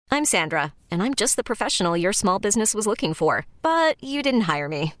I'm Sandra, and I'm just the professional your small business was looking for. But you didn't hire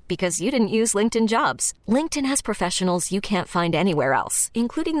me because you didn't use LinkedIn Jobs. LinkedIn has professionals you can't find anywhere else,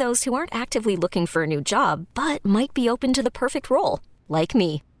 including those who aren't actively looking for a new job, but might be open to the perfect role, like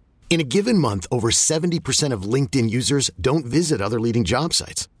me. In a given month, over 70% of LinkedIn users don't visit other leading job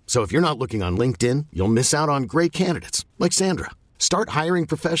sites. So if you're not looking on LinkedIn, you'll miss out on great candidates like Sandra. Start hiring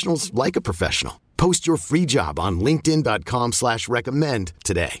professionals like a professional. Post your free job on linkedin.com/recommend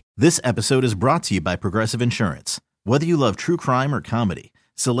today. This episode is brought to you by Progressive Insurance. Whether you love true crime or comedy,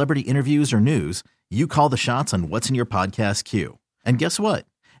 celebrity interviews or news, you call the shots on what's in your podcast queue. And guess what?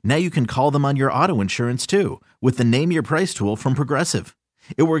 Now you can call them on your auto insurance too with the Name Your Price tool from Progressive.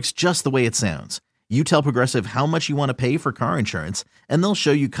 It works just the way it sounds. You tell Progressive how much you want to pay for car insurance, and they'll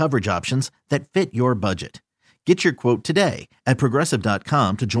show you coverage options that fit your budget. Get your quote today at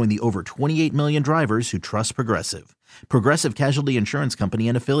Progressive.com to join the over 28 million drivers who trust Progressive. Progressive Casualty Insurance Company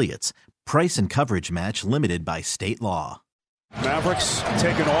and Affiliates. Price and coverage match limited by state law. Mavericks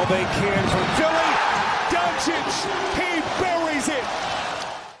taking all they can from Philly. Doncic, he buries it.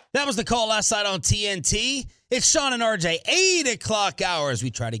 That was the call last night on TNT. It's Sean and RJ, 8 o'clock hours.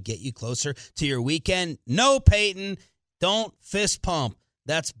 We try to get you closer to your weekend. No, Peyton, don't fist pump.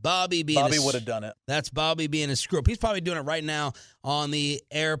 That's Bobby being Bobby would have done it. That's Bobby being a screw up. He's probably doing it right now on the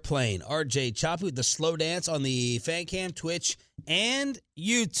airplane. RJ Choppy with the slow dance on the fan cam, Twitch, and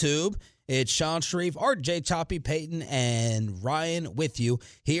YouTube. It's Sean Sharif, RJ Choppy, Peyton, and Ryan with you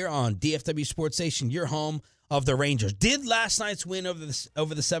here on DFW Sports Station, your home of the Rangers. Did last night's win over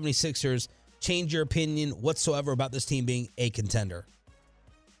the 76ers change your opinion whatsoever about this team being a contender?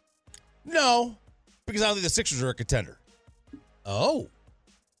 No, because I don't think the Sixers are a contender. Oh,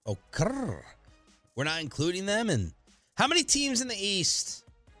 we're not including them. And how many teams in the East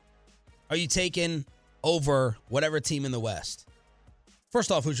are you taking over whatever team in the West?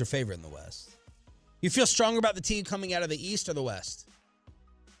 First off, who's your favorite in the West? You feel stronger about the team coming out of the East or the West?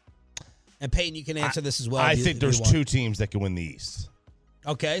 And Peyton, you can answer this as well. I think there's two teams that can win the East.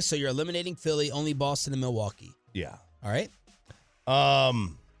 Okay, so you're eliminating Philly, only Boston and Milwaukee. Yeah. All right.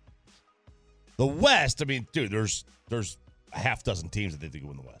 The West, I mean, dude, there's a half dozen teams that they think can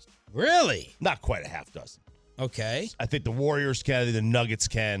win the West. Really? Not quite a half dozen. Okay. I think the Warriors can. I think the Nuggets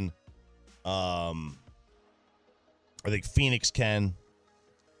can. I think Phoenix can.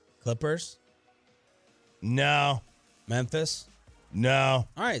 Clippers? No. Memphis? No.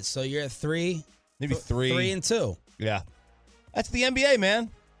 All right, so you're at 3. Maybe 3. 3 and 2. Yeah. That's the NBA,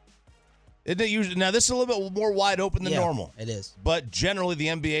 man. Isn't it usually, now, this is a little bit more wide open than normal. It is. But generally, the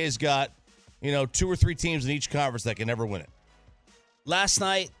NBA's got, 2 or 3 teams in each conference that can never win it. Last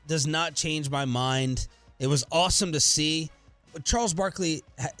night does not change my mind. It was awesome to see. But Charles Barkley,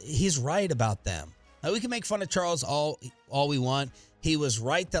 he's right about them. Now, we can make fun of Charles all we want. He was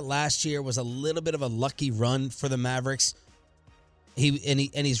right that last year was a little bit of a lucky run for the Mavericks.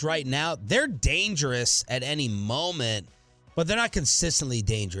 He's right now. They're dangerous at any moment, but they're not consistently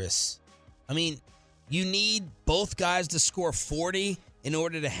dangerous. I mean, you need both guys to score 40 in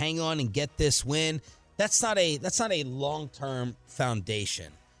order to hang on and get this win. That's not a long-term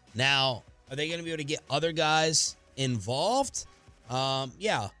foundation. Now, are they going to be able to get other guys involved?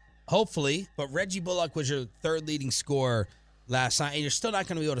 Yeah, hopefully. But Reggie Bullock was your third leading scorer last night, and you're still not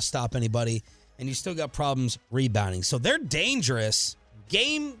going to be able to stop anybody, and you still got problems rebounding. So they're dangerous.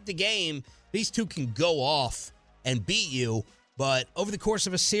 Game to game, these two can go off and beat you. But over the course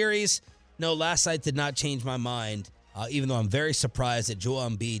of a series, no, last night did not change my mind, even though I'm very surprised that Joel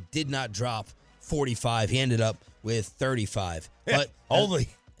Embiid did not drop 45. He ended up with 35. Yeah, but only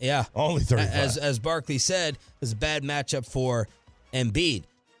 35. As Barkley said, it was a bad matchup for Embiid.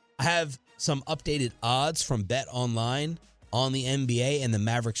 I have some updated odds from Bet Online on the NBA and the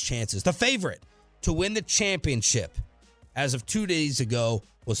Mavericks' chances. The favorite to win the championship as of 2 days ago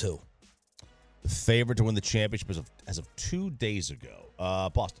was who? The favorite to win the championship as of 2 days ago,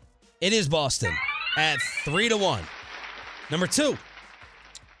 Boston. It is Boston at 3-1. Number 2.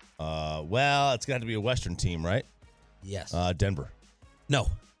 Well, it's got to be a Western team, right? Yes. Denver. No.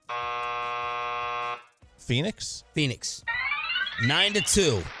 Phoenix.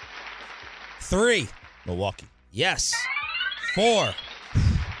 9-2. 3. Milwaukee. Yes. 4.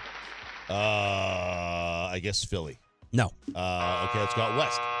 I guess Philly. No. Okay, let's go out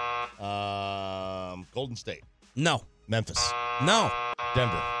west. Golden State. No. Memphis. No.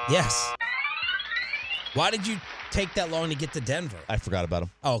 Denver. Yes. Why did you take that long to get to Denver? I forgot about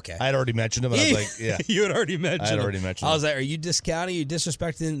him. Oh, okay. I had already mentioned him, and I was like, yeah. You had already mentioned him. I was like, are you discounting, you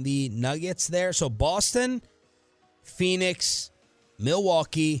disrespecting the Nuggets there? So Boston, Phoenix,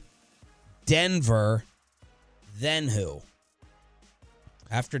 Milwaukee, Denver, then who?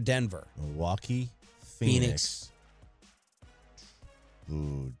 after Denver. Milwaukee, Phoenix.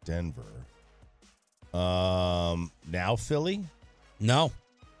 Ooh, Denver. Now Philly? No.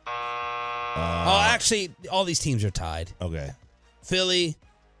 Actually, all these teams are tied. Okay. Philly,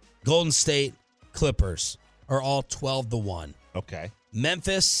 Golden State, Clippers are all 12-1. Okay.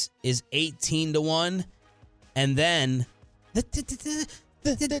 Memphis is 18-1. And then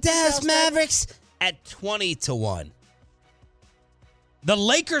the Dallas Mavericks at 20-1. The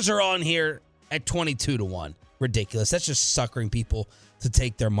Lakers are on here at 22-1. Ridiculous. That's just suckering people to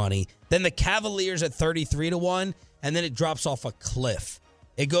take their money. Then the Cavaliers at 33-1, and then it drops off a cliff.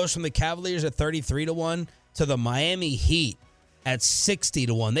 It goes from the Cavaliers at 33-1 to the Miami Heat at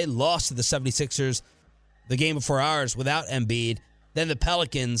 60-1. They lost to the 76ers the game before ours without Embiid. Then the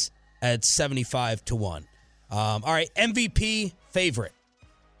Pelicans at 75-1. All right, MVP favorite.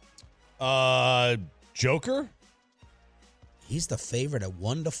 Joker? He's the favorite at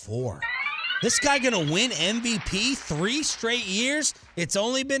 1-4. This guy going to win MVP 3 straight years? It's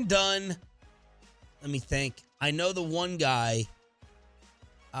only been done. Let me think. I know the one guy.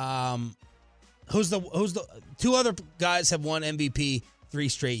 Who's the two other guys have won MVP 3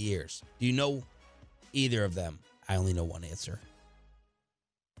 straight years? Do you know either of them? I only know one answer.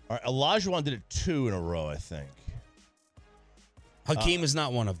 All right, Olajuwon did it 2 in a row, I think. Hakeem is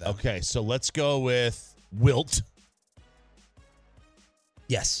not one of them. Okay, so let's go with Wilt.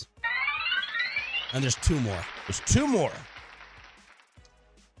 Yes. And there's 2 more. There's 2 more.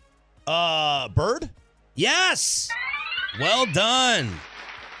 Bird? Yes. Well done.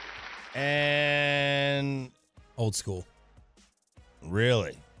 And Old school.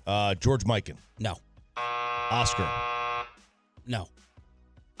 really? George Mikan. No. Oscar. No.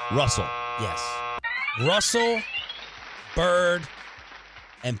 Russell. Yes. Russell, Bird,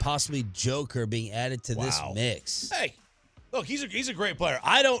 and possibly Joker being added to this mix. Hey, look, he's a great player.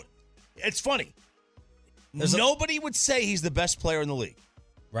 It's funny. Nobody would say he's the best player in the league.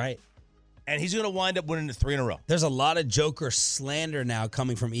 Right. And he's going to wind up winning 3 in a row. There's a lot of Joker slander now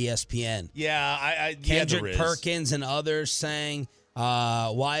coming from ESPN. Yeah, Kendrick Perkins and others saying,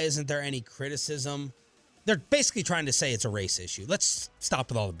 why isn't there any criticism? They're basically trying to say it's a race issue. Let's stop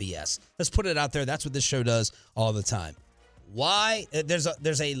with all the BS. Let's put it out there. That's what this show does all the time. Why? There's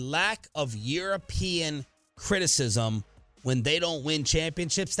a lack of European criticism when they don't win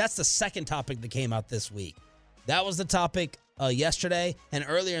championships. That's the second topic that came out this week. That was the topic yesterday, and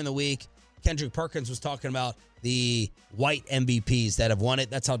earlier in the week, Kendrick Perkins was talking about the white MVPs that have won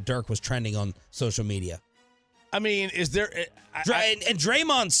it. That's how Dirk was trending on social media. I mean, is there... And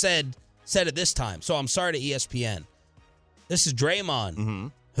Draymond said it this time, so I'm sorry to ESPN. This is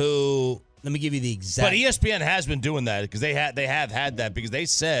Draymond, who... Let me give you the exact... But ESPN has been doing that because they have had that because they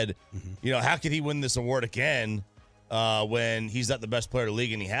said, how could he win this award again when he's not the best player in the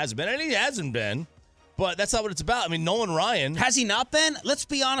league and he hasn't been? And he hasn't been, but that's not what it's about. I mean, Nolan Ryan... Has he not been? Let's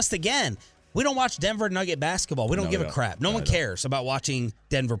be honest again. We don't watch Denver Nugget basketball. We don't give a crap. No one cares about watching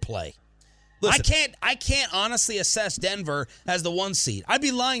Denver play. Listen, I can't honestly assess Denver as the 1 seed. I'd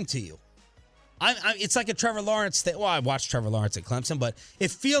be lying to you. It's like a Trevor Lawrence thing. Well, I watched Trevor Lawrence at Clemson, but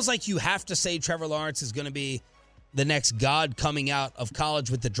it feels like you have to say Trevor Lawrence is going to be the next god coming out of college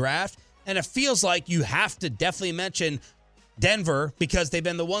with the draft. And it feels like you have to definitely mention Denver because they've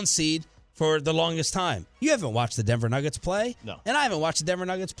been the 1 seed for the longest time. You haven't watched the Denver Nuggets play. No. And I haven't watched the Denver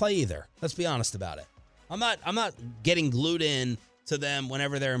Nuggets play either. Let's be honest about it. I'm not getting glued in to them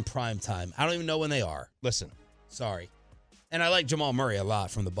whenever they're in prime time. I don't even know when they are. Listen. Sorry. And I like Jamal Murray a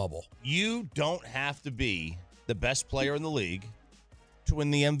lot from the bubble. You don't have to be the best player in the league to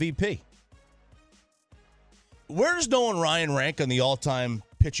win the MVP. Where does Nolan Ryan rank on the all-time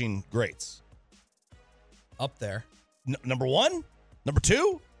pitching greats? Up there. Number 1? Number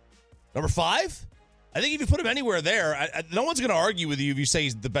 2? Number 5? I think if you put him anywhere there, no one's going to argue with you if you say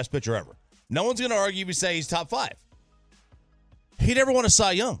he's the best pitcher ever. No one's going to argue if you say he's top 5. He never won a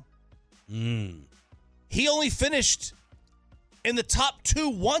Cy Young. He only finished in the top 2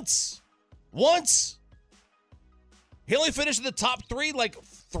 once. He only finished in the top 3 like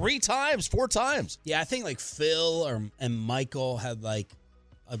 3 times, 4 times. Yeah, I think like Phil and Michael had like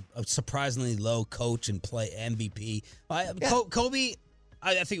a surprisingly low coach and play MVP. Kobe,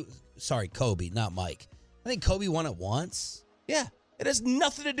 sorry, Kobe, not Mike. I think Kobe won it once. Yeah, it has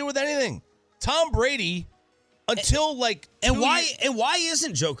nothing to do with anything. Tom Brady, until like 2 years. And why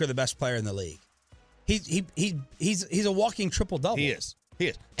isn't Joker the best player in the league? He's a walking triple-double. He is.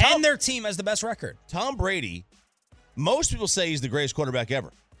 And their team has the best record. Tom Brady, most people say he's the greatest quarterback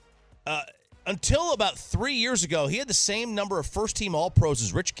ever. Until about 3 years ago, he had the same number of first-team All-Pros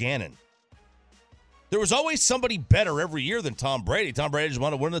as Rich Gannon. There was always somebody better every year than Tom Brady. Tom Brady just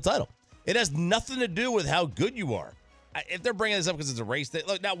wanted to win the title. It has nothing to do with how good you are. If they're bringing this up because it's a race,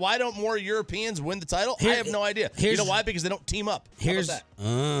 look, now, why don't more Europeans win the title? I have no idea. You know why? Because they don't team up. How about that?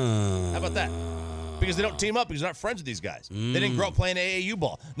 How about that? Because they don't team up because they're not friends with these guys. They didn't grow up playing AAU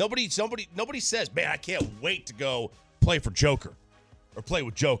ball. Nobody says, man, I can't wait to go play for Joker or play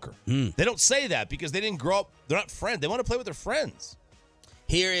with Joker. They don't say that because they didn't grow up. They're not friends. They want to play with their friends.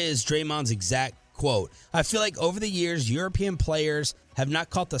 Here is Draymond's exact quote. I feel like over the years, European players have not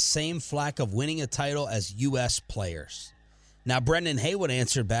caught the same flack of winning a title as U.S. players. Now, Brendan Haywood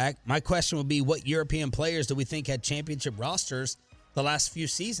answered back. My question would be, what European players do we think had championship rosters the last few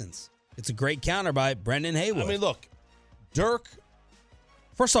seasons? It's a great counter by Brendan Haywood. I mean, look, Dirk.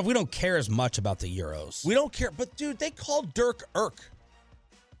 First off, we don't care as much about the Euros. We don't care. But, dude, they called Dirk Irk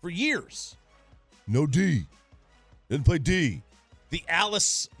for years. No D. Didn't play D. The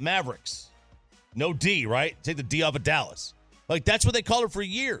Alice Mavericks. No D, right? Take the D off of Dallas. Like, that's what they called it for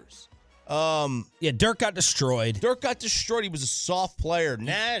years. Yeah, Dirk got destroyed. He was a soft player.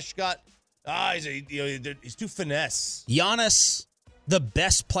 Nash got, he's too finesse. Giannis, the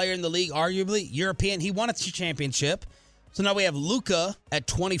best player in the league, arguably, European. He won a championship. So now we have Luka at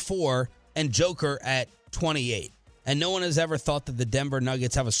 24 and Joker at 28. And no one has ever thought that the Denver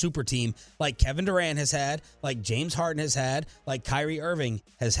Nuggets have a super team like Kevin Durant has had, like James Harden has had, like Kyrie Irving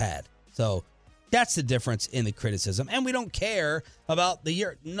has had. So that's the difference in the criticism. And we don't care about the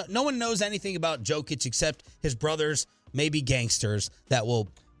year. No one knows anything about Jokic except his brothers, maybe gangsters, that will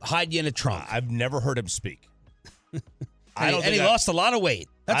hide you in a trunk. I've never heard him speak. And he lost a lot of weight.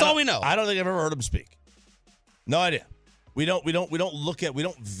 That's all we know. I don't think I've ever heard him speak. No idea. We don't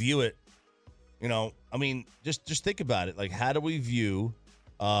view it. You know, I mean, just think about it. Like, how do we view?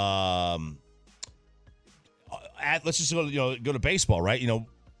 Let's just go to baseball, right? You know,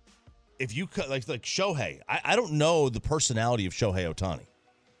 if you like Shohei, I don't know the personality of Shohei Ohtani.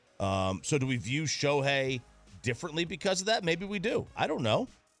 So do we view Shohei differently because of that? Maybe we do. I don't know.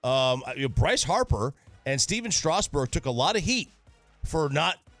 Bryce Harper and Steven Strasburg took a lot of heat for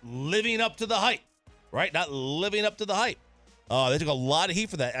not living up to the hype, right? Not living up to the hype. They took a lot of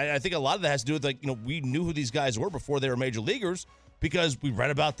heat for that. I think a lot of that has to do with, we knew who these guys were before they were major leaguers because we read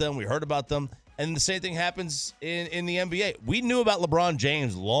about them, we heard about them. And the same thing happens in the NBA. We knew about LeBron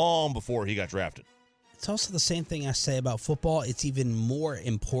James long before he got drafted. It's also the same thing I say about football. It's even more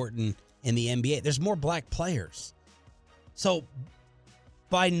important in the NBA. There's more black players. So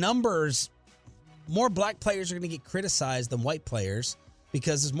by numbers, more black players are going to get criticized than white players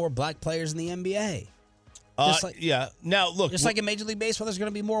because there's more black players in the NBA. Yeah. Now, look. Just like in Major League Baseball, there's going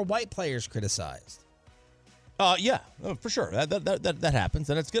to be more white players criticized. Yeah, for sure. That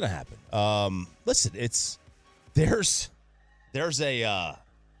happens, and it's going to happen. Listen, is there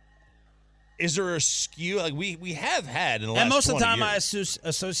a skew? Like we have had in the last 20 years. And most of the time I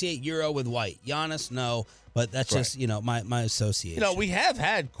associate Euro with white. Giannis, no, but that's just, my association. We have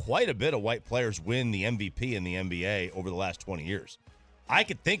had quite a bit of white players win the MVP in the NBA over the last 20 years. I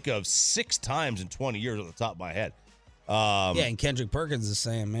could think of 6 times in 20 years off the top of my head. And Kendrick Perkins is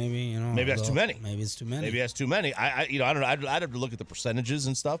saying maybe that's too many. Maybe it's too many. Maybe that's too many. I don't know. I'd have to look at the percentages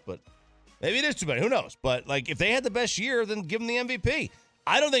and stuff, but maybe it is too many. Who knows? But if they had the best year, then give them the MVP.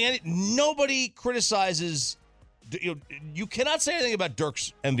 I don't think nobody criticizes. You cannot say anything about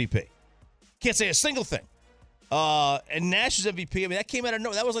Dirk's MVP. Can't say a single thing. And Nash's MVP. I mean, that came out of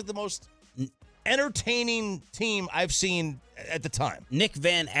nowhere. That was like the most entertaining team I've seen at the time. Nick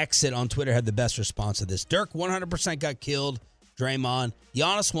Van Exit on Twitter had the best response to this. Dirk 100% got killed. Draymond.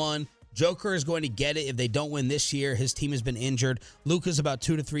 Giannis won. Joker is going to get it if they don't win this year. His team has been injured. Luka's about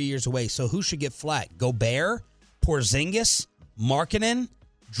 2 to 3 years away. So who should get flack? Gobert? Porzingis? Markkanen?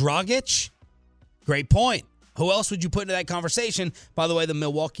 Dragic? Great point. Who else would you put into that conversation? By the way, the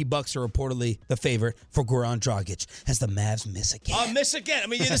Milwaukee Bucks are reportedly the favorite for Goran Dragic as the Mavs miss again. Miss again. I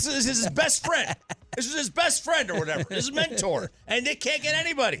mean, this is his best friend. This is his best friend or whatever. His mentor. And they can't get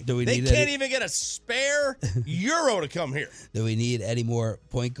anybody. They can't even get a spare Euro to come here. Do we need any more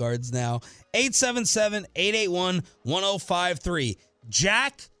point guards now? 877-881-1053.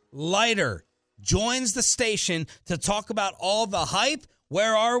 Jack Leiter joins the station to talk about all the hype.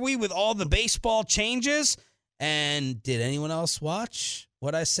 Where are we with all the baseball changes? And did anyone else watch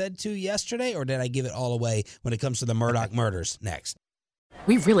what I said to yesterday, or did I give it all away when it comes to the Murdoch murders? Next.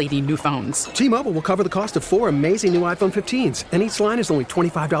 We really need new phones. T-Mobile will cover the cost of 4 amazing new iPhone 15s, and each line is only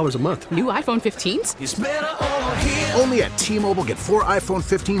 $25 a month. New iPhone 15s? It's better over here. Only at T-Mobile, get 4 iPhone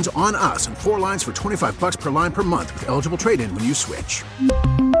 15s on us and 4 lines for $25 per line per month with eligible trade-in when you switch.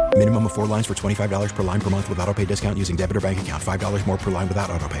 Minimum of 4 lines for $25 per line per month with autopay discount using debit or bank account. $5 more per line without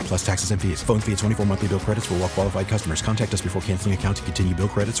autopay, plus taxes and fees. Phone fee at 24 monthly bill credits for well-qualified customers. Contact us before canceling account to continue bill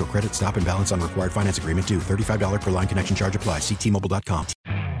credits or credit stop and balance on required finance agreement due. $35 per line connection charge applies. See T-Mobile.com.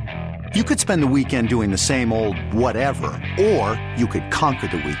 You could spend the weekend doing the same old whatever, or you could conquer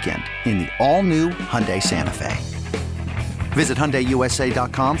the weekend in the all-new Hyundai Santa Fe. Visit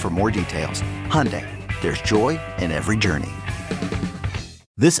HyundaiUSA.com for more details. Hyundai, there's joy in every journey.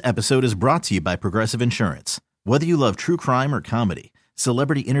 This episode is brought to you by Progressive Insurance. Whether you love true crime or comedy,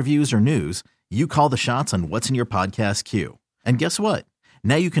 celebrity interviews or news, you call the shots on what's in your podcast queue. And guess what?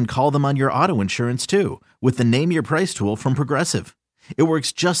 Now you can call them on your auto insurance too with the Name Your Price tool from Progressive. It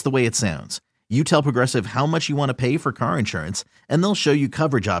works just the way it sounds. You tell Progressive how much you want to pay for car insurance, and they'll show you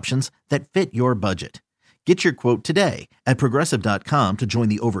coverage options that fit your budget. Get your quote today at Progressive.com to join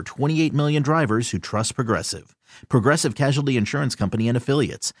the over 28 million drivers who trust Progressive. Progressive Casualty Insurance Company and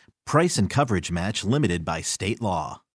Affiliates. Price and coverage match limited by state law.